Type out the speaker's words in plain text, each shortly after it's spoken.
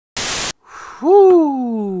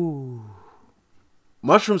Whoo!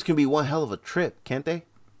 Mushrooms can be one hell of a trip, can't they? I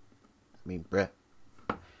mean, bruh.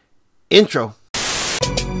 Intro.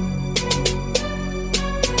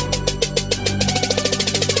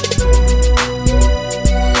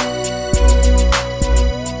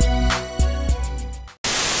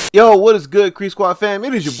 Yo, what is good, Creep Squad fam?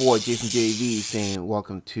 It is your boy Jason JV saying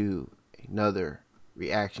welcome to another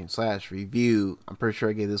reaction / review. I'm pretty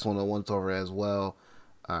sure I gave this one a once over as well,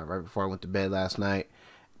 right before I went to bed last night.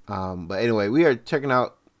 But anyway, we are checking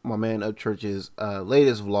out my man Upchurch's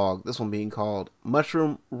latest vlog. This one being called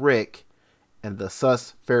Mushroom Rick and the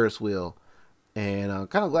Sus Ferris Wheel. And I'm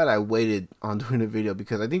kind of glad I waited on doing the video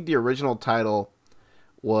because I think the original title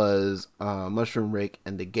was Mushroom Rick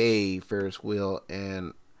and the Gay Ferris Wheel,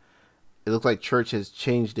 and it looks like Church has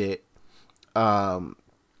changed it.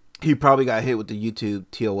 He probably got hit with the YouTube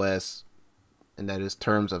TOS, and that is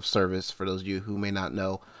terms of service for those of you who may not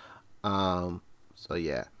know. So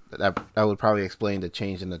yeah, that would probably explain the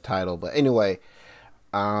change in the title. But anyway,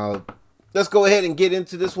 let's go ahead and get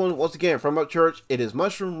into this one. Once again, from Upchurch, it is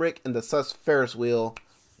Mushroom Rick and the Sus Ferris Wheel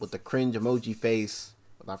with the cringe emoji face.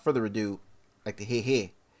 Without further ado, like the heh.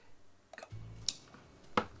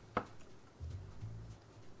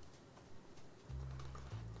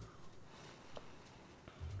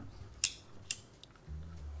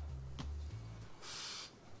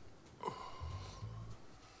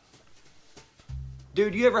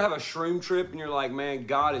 Dude, you ever have a shroom trip and you're like, man,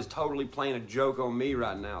 God is totally playing a joke on me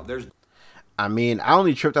right now? I mean, I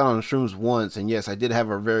only tripped out on shrooms once, and yes, I did have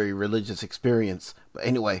a very religious experience. But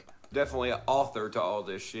anyway. Definitely an author to all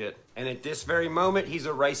this shit. And at this very moment, he's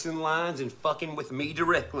erasing lines and fucking with me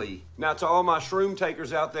directly. Now, to all my shroom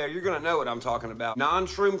takers out there, you're gonna know what I'm talking about.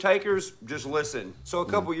 Non-shroom takers, just listen. So a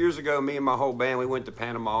couple years ago, me and my whole band, we went to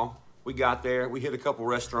Panama. We got there, we hit a couple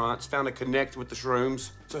restaurants, found a connect with the shrooms.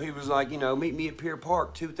 So he was like, you know, meet me at Pier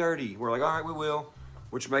Park, 2:30. We're like, all right, we will.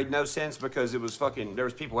 Which made no sense because it was fucking, there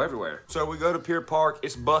was people everywhere. So we go to Pier Park,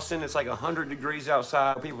 it's busting, it's like 100 degrees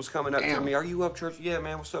outside. People's coming up to me, are you Upchurch? Yeah,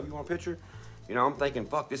 man, what's up, you want a picture? You know, I'm thinking,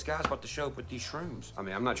 fuck, this guy's about to show up with these shrooms. I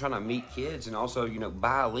mean, I'm not trying to meet kids and also, you know,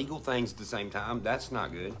 buy illegal things at the same time. That's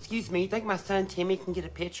not good. Excuse me, you think my son Timmy can get a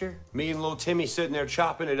picture? Me and little Timmy sitting there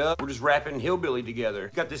chopping it up. We're just rapping hillbilly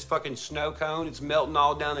together. Got this fucking snow cone. It's melting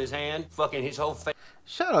all down his hand. Fucking his whole face.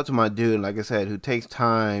 Shout out to my dude, like I said, who takes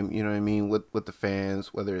time, you know what I mean, with the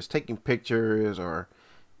fans, whether it's taking pictures or,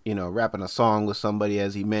 you know, rapping a song with somebody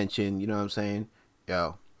as he mentioned, you know what I'm saying?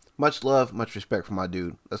 Yo, much love, much respect for my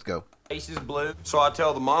dude. Let's go. Face is blue. So I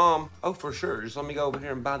tell the mom, oh, for sure, just let me go over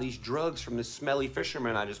here and buy these drugs from this smelly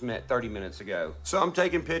fisherman I just met 30 minutes ago. So I'm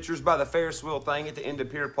taking pictures by the Ferris wheel thing at the end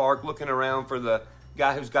of Pier Park, looking around for the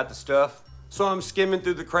guy who's got the stuff. So I'm skimming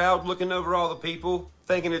through the crowd, looking over all the people,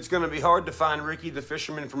 thinking it's gonna be hard to find Ricky the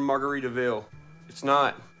fisherman from Margaritaville. It's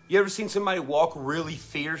not. You ever seen somebody walk really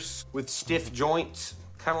fierce with stiff joints?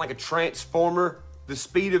 Kind of like a transformer? The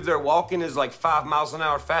speed of their walking is like 5 miles an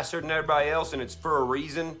hour faster than everybody else, and it's for a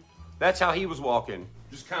reason. That's how he was walking.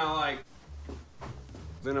 Just kind of like,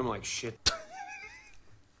 then I'm like, shit.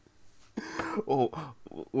 Oh,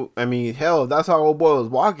 I mean, hell, if that's how old boy was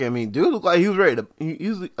walking. I mean, dude looked like he was ready to, he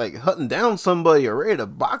was like hunting down somebody or ready to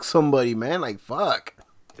box somebody, man. Like, fuck.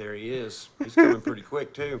 There he is. He's coming pretty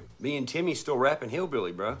quick, too. Me and Timmy still rapping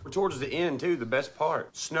hillbilly, bro. We're towards the end, too, the best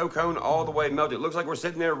part. Snow cone all the way melted. Looks like we're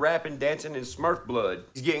sitting there rapping, dancing in Smurf blood.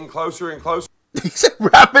 He's getting closer and closer. He said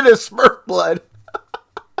rapping in Smurf blood.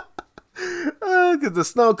 Because the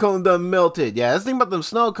snow cone done melted. Yeah, let's think about them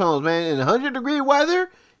snow cones, man. In 100-degree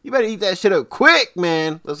weather, you better eat that shit up quick,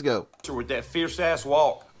 man. Let's go. With that fierce-ass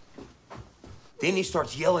walk. Then he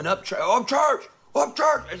starts yelling, Upchurch!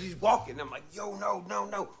 Upchurch! As he's walking, I'm like, yo,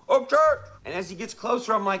 no, Upchurch! And as he gets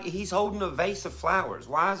closer, I'm like, he's holding a vase of flowers.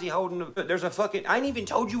 Why is he holding a... There's a fucking... I ain't even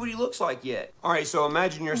told you what he looks like yet. All right, so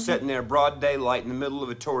imagine you're sitting there, broad daylight, in the middle of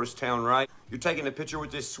a tourist town, right? You're taking a picture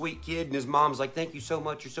with this sweet kid, and his mom's like, thank you so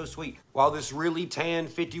much, you're so sweet. While this really tan,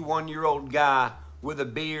 51-year-old guy with a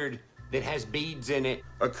beard that has beads in it,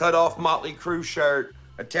 a cut-off Motley Crue shirt,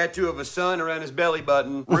 a tattoo of a sun around his belly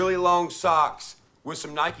button, really long socks, with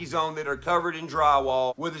some Nikes on that are covered in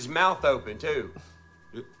drywall, with his mouth open, too.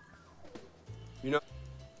 You know,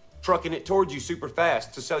 trucking it towards you super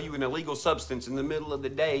fast to sell you an illegal substance in the middle of the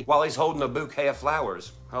day while he's holding a bouquet of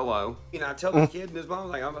flowers. Hello. You know, I tell the kid and his mom,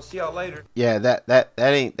 like, I'm gonna see y'all later. Yeah, that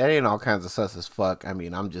ain't all kinds of sus as fuck. I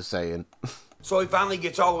mean, I'm just saying. So he finally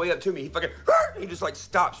gets all the way up to me. He fucking, he just like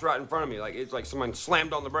stops right in front of me. Like, it's like someone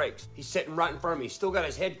slammed on the brakes. He's sitting right in front of me. He's still got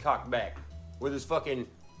his head cocked back with his fucking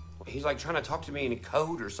He's like trying to talk to me in a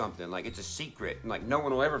code or something, like it's a secret, and like no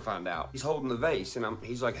one will ever find out. He's holding the vase, and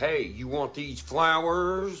he's like, hey, you want these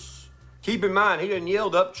flowers? Keep in mind, he didn't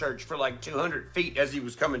yelled Upchurch for like 200 feet as he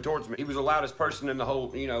was coming towards me. He was the loudest person in the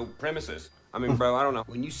whole, you know, premises. I mean, bro, I don't know.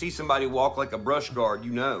 When you see somebody walk like a brush guard,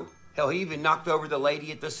 you know. Hell, he even knocked over the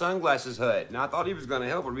lady at the sunglasses hut. And I thought he was going to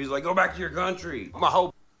help her. But he's like, go back to your country. My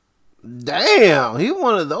whole... Damn, he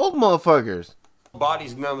one of those motherfuckers.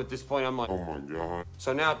 Body's numb at this point. I'm like, oh my God.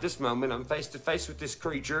 So now at this moment, I'm face to face with this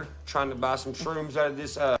creature, trying to buy some shrooms out of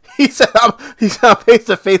this, He's face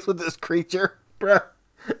to face with this creature, bruh.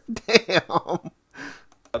 Damn.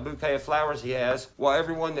 A bouquet of flowers he has, while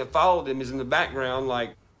everyone that followed him is in the background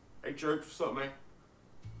like, hey, church, what's up, man?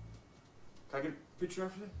 Can I get a picture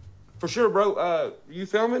after that? For sure, bro. You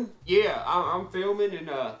filming? Yeah, I'm filming, and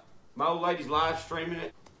my old lady's live streaming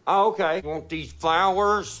it. Oh, okay. You want these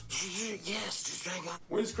flowers? Yes, just hang on.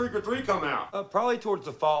 When's Creek or 3 come out? Probably towards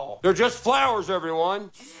the fall. They're just flowers, everyone.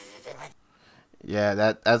 Yeah,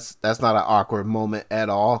 that's not an awkward moment at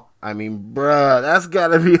all. I mean, bruh, that's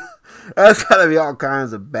gotta be all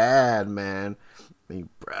kinds of bad, man. I mean,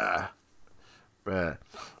 bruh.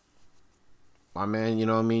 My man, you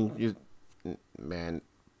know what I mean? Man,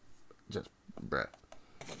 just bruh.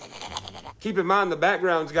 Keep in mind, the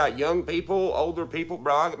background's got young people, older people,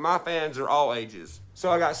 bro. My fans are all ages. So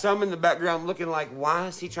I got some in the background looking like, why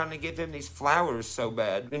is he trying to give him these flowers so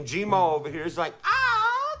bad? And G-Maw over here is like,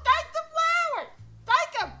 oh, take the flowers.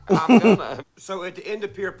 Take them. I'm gonna. So at the end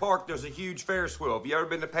of Pier Park, there's a huge Ferris wheel. If you ever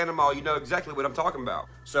been to Panama, you know exactly what I'm talking about.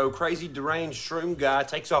 So crazy deranged shroom guy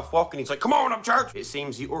takes off walking. He's like, come on, Upchurch. It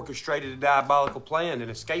seems he orchestrated a diabolical plan, an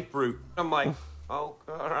escape route. I'm like, oh,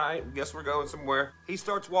 all right, guess we're going somewhere. He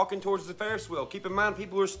starts walking towards the Ferris wheel. Keep in mind,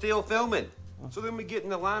 people are still filming. So then we get in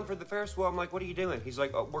the line for the Ferris wheel. I'm like, what are you doing? He's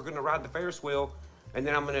like, oh, we're going to ride the Ferris wheel, and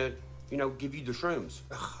then I'm going to, you know, give you the shrooms.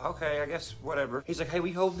 Ugh, okay, I guess, whatever. He's like, hey,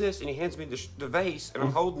 we hold this, and he hands me the vase, and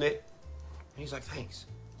I'm holding it. And he's like, thanks.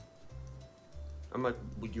 I'm like,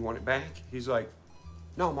 would you want it back? He's like,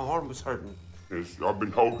 no, my arm was hurting. Yes, I've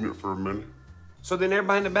been holding it for a minute. So then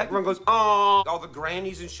everybody in the background goes, oh. All the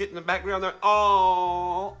grannies and shit in the background, they're,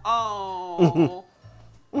 oh, oh.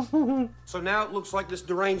 So now it looks like this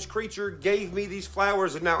deranged creature gave me these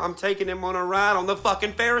flowers, and now I'm taking him on a ride on the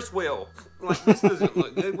fucking Ferris wheel. Like, this doesn't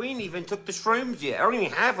look good. We ain't even took the shrooms yet. I don't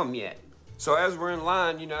even have them yet. So as we're in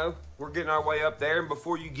line, you know, we're getting our way up there, and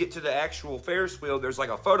before you get to the actual Ferris wheel, there's like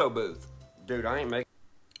a photo booth. Dude, I ain't making...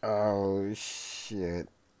 Oh, shit.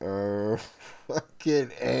 Oh,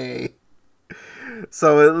 fucking A.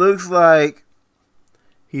 So it looks like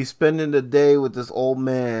he's spending the day with this old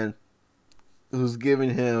man who's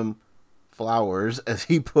giving him flowers, as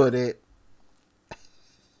he put it.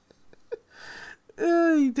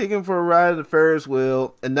 He take him for a ride at the Ferris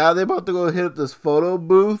wheel, and now they're about to go hit up this photo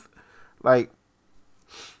booth. Like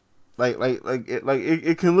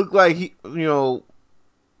it can look like he, you know,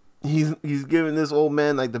 he's giving this old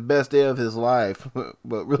man like the best day of his life,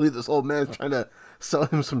 but really this old man's trying to sell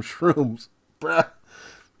him some shrooms.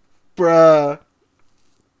 Bruh.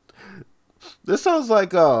 This sounds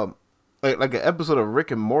like an episode of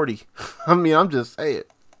Rick and Morty. I mean, I'm just saying.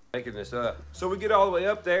 Making this up. So we get all the way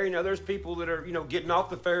up there, you know, there's people that are, you know, getting off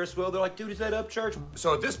the Ferris wheel. They're like, dude, is that Upchurch?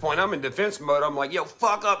 So at this point, I'm in defense mode. I'm like, yo,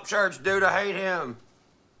 fuck Upchurch, dude, I hate him.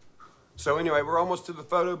 So anyway, we're almost to the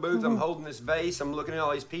photo booth. I'm holding this vase. I'm looking at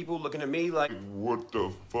all these people looking at me like, what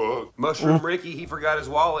the fuck? Mushroom Ricky, he forgot his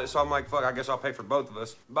wallet, so I'm like, fuck, I guess I'll pay for both of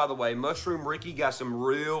us. By the way, Mushroom Ricky got some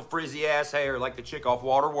real frizzy-ass hair like the chick off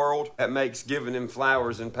Waterworld. That makes giving him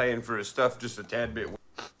flowers and paying for his stuff just a tad bit.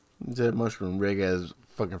 That Mushroom Rick has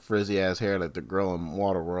fucking frizzy-ass hair like the girl in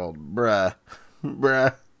Waterworld. Bruh.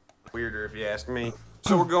 Weirder, if you ask me.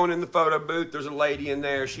 So we're going in the photo booth. There's a lady in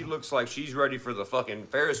there. She looks like she's ready for the fucking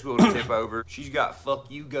Ferris wheel to tip over. She's got fuck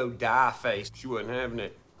you go die face. She wasn't having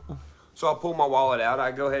it. So I pull my wallet out.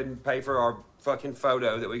 I go ahead and pay for our fucking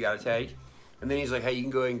photo that we got to take. And then he's like, hey, you can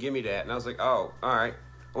go ahead and give me that. And I was like, oh, all right.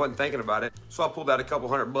 I wasn't thinking about it. So I pulled out a couple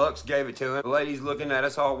 $100, gave it to him. The lady's looking at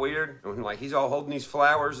us all weird. And like, he's all holding these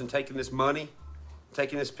flowers and taking this money,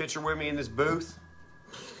 taking this picture with me in this booth.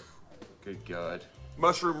 Good God.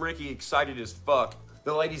 Mushroom Ricky excited as fuck.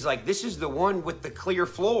 The lady's like, this is the one with the clear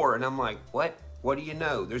floor. And I'm like, what? What do you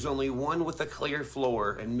know? There's only one with a clear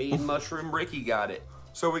floor, and me and Mushroom Ricky got it.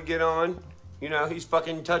 So we get on. You know, he's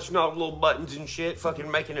fucking touching all the little buttons and shit, fucking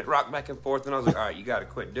making it rock back and forth. And I was like, all right, you got to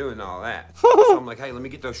quit doing all that. So I'm like, hey, let me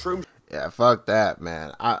get those shrooms. Yeah, fuck that,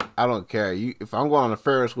 man. I don't care. If I'm going on a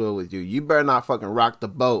Ferris wheel with you, you better not fucking rock the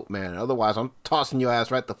boat, man. Otherwise, I'm tossing your ass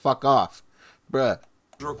right the fuck off. Bruh.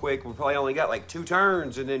 Real quick, we probably only got like 2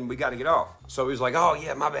 turns and then we got to get off. So he was like, oh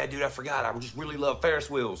yeah, my bad, dude, I forgot. I just really love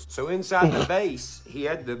Ferris wheels. So inside the base, he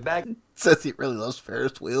had the bag. Says he really loves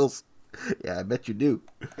Ferris wheels. Yeah, I bet you do.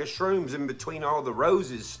 Shrooms in between all the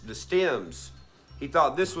roses, the stems. He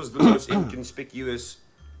thought this was the most inconspicuous,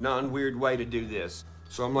 non-weird way to do this.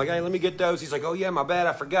 So I'm like, hey, let me get those. He's like, oh yeah, my bad,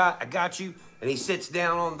 I forgot, I got you. And he sits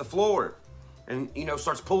down on the floor and, you know,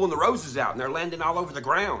 starts pulling the roses out, and they're landing all over the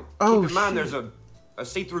ground. Oh, Keep in mind, shit. there's a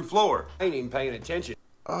see-through floor. I ain't even paying attention.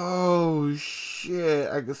 Oh,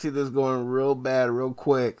 shit. I can see this going real bad real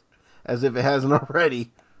quick, as if it hasn't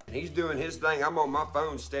already. And he's doing his thing. I'm on my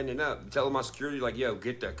phone standing up, telling my security, like, yo,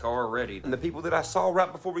 get the car ready. And the people that I saw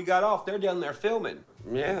right before we got off, they're down there filming.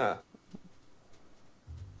 Yeah.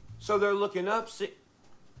 So they're looking up.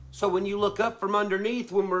 So when you look up from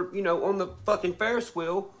underneath, when we're, you know, on the fucking Ferris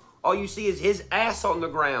wheel, all you see is his ass on the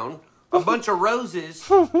ground, a bunch of roses,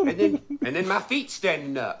 and then my feet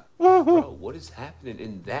standing up. Bro, what is happening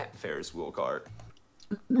in that Ferris wheel cart?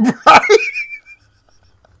 Right?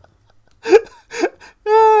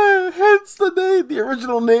 Hence the name, the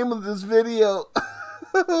original name of this video.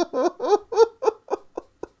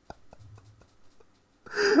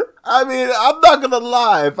 I mean, I'm not gonna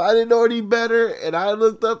lie. If I didn't know any better and I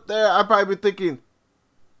looked up there, I'd probably be thinking,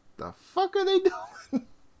 the fuck are they doing?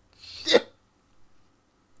 Shit.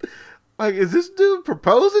 Like, is this dude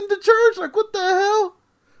proposing to church? Like, what the hell?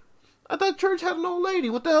 I thought church had an old lady.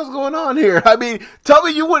 What the hell's going on here? I mean, tell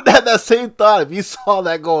me you wouldn't have that same thought if you saw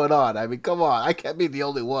that going on. I mean, come on. I can't be the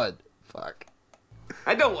only one. Fuck.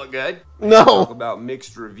 I don't look good. No. Talk about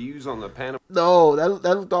mixed reviews on the Panama No, that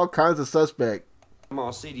looked all kinds of suspect.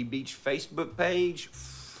 City Beach Facebook page,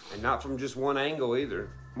 and not from just one angle either.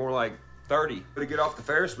 More like 30. To get off the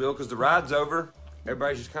Ferris wheel because the ride's over.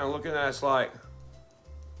 Everybody's just kind of looking at us like,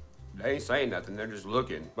 they ain't saying nothing. They're just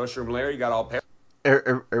looking. Mushroom Larry got all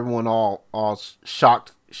Everyone all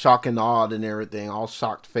shocked and awed and everything, all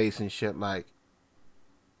shocked face and shit like.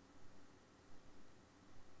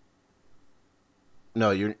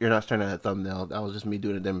 No, you're not staring at a thumbnail. That was just me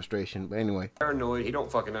doing a demonstration. But anyway. paranoid. He don't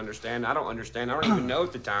fucking understand. I don't understand. I don't even know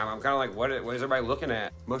at the time. I'm kind of like, what is everybody looking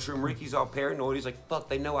at? Mushroom Ricky's all paranoid. He's like, fuck,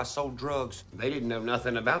 they know I sold drugs. They didn't know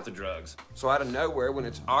nothing about the drugs. So out of nowhere, when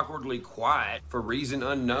it's awkwardly quiet, for reason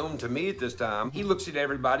unknown to me at this time, he looks at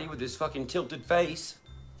everybody with his fucking tilted face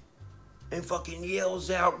and fucking yells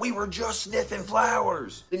out, we were just sniffing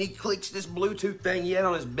flowers. Then he clicks this Bluetooth thing he had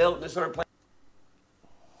on his belt and started playing.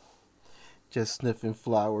 Just sniffing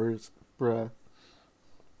flowers, bruh.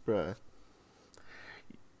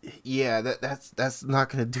 Yeah, that's not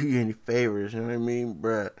gonna do you any favors, you know what I mean,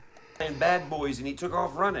 bruh. And Bad Boys, and he took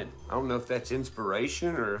off running. I don't know if that's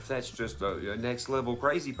inspiration or if that's just a next level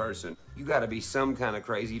crazy person. You gotta be some kind of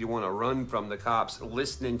crazy to want to run from the cops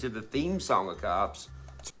listening to the theme song of Cops.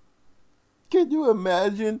 Can you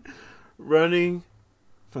imagine running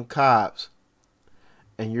from cops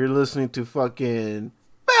and you're listening to fucking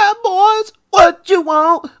Bad Boys? What you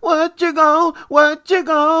want? What you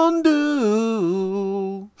gonna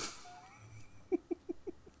do?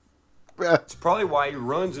 It's probably why he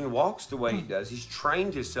runs and walks the way he does. He's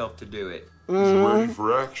trained himself to do it. He's ready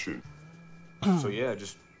for action. So yeah,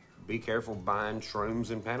 just be careful buying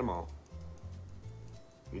shrooms in Panama.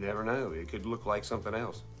 You never know. It could look like something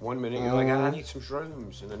else. One minute you're like, I need some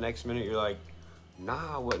shrooms. And the next minute you're like,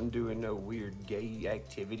 nah, I wasn't doing no weird gay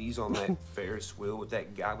activities on that Ferris wheel with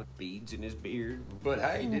that guy with beads in his beard. But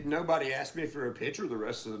hey, did nobody ask me for a picture the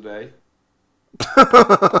rest of the day?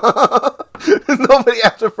 Nobody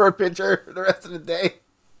asked her for a picture the rest of the day.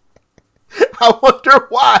 I wonder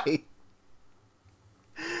why.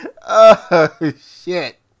 Oh,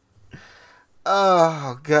 shit.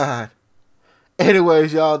 Oh, God.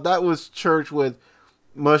 Anyways, y'all, that was church with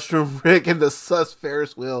Mushroom Rick and the sus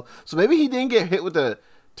Ferris wheel. So maybe he didn't get hit with the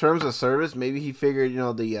terms of service. Maybe he figured, you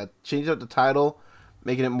know, the change up the title,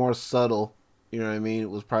 making it more subtle, you know what I mean, it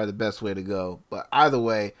was probably the best way to go. But either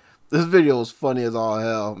way, this video was funny as all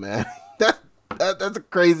hell, man. That's a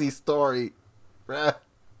crazy story, bruh.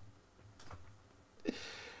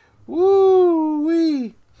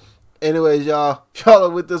 Woo-wee. Anyways, y'all are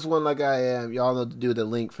with this one like I am. Y'all know what to do. The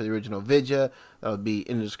link for the original video that will be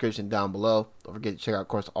in the description down below. Don't forget to check out, of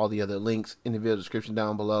course, all the other links in the video description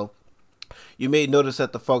down below. You may notice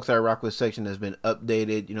that the Folks I Rock With section has been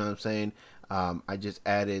updated. You know what I'm saying? I just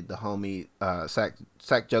added the homie Sack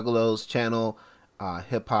Juggalo's channel,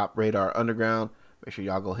 Hip Hop Radar Underground. Make sure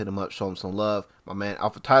y'all go hit him up, show him some love. My man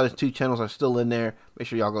AlphaTyler's 2 channels are still in there. Make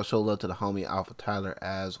sure y'all go show love to the homie AlphaTyler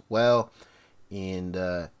as well. And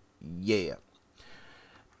yeah.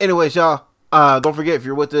 Anyways, y'all, don't forget, if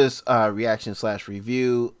you're with this reaction /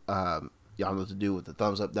 review, y'all know what to do with the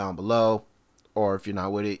thumbs up down below. Or if you're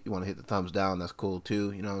not with it, you want to hit the thumbs down, that's cool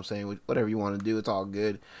too. You know what I'm saying? Whatever you want to do, it's all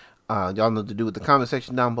good. Y'all know what to do with the comment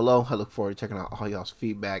section down below. I look forward to checking out all y'all's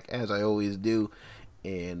feedback as I always do.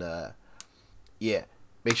 And yeah,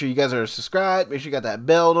 make sure you guys are subscribed. Make sure you got that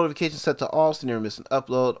bell notification set to all so you never miss an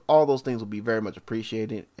upload. All those things will be very much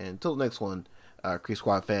appreciated. And until the next one, Creep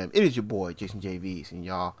Squad fam, it is your boy Jason JV. And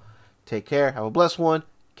y'all take care. Have a blessed one.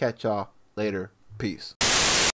 Catch y'all later. Peace.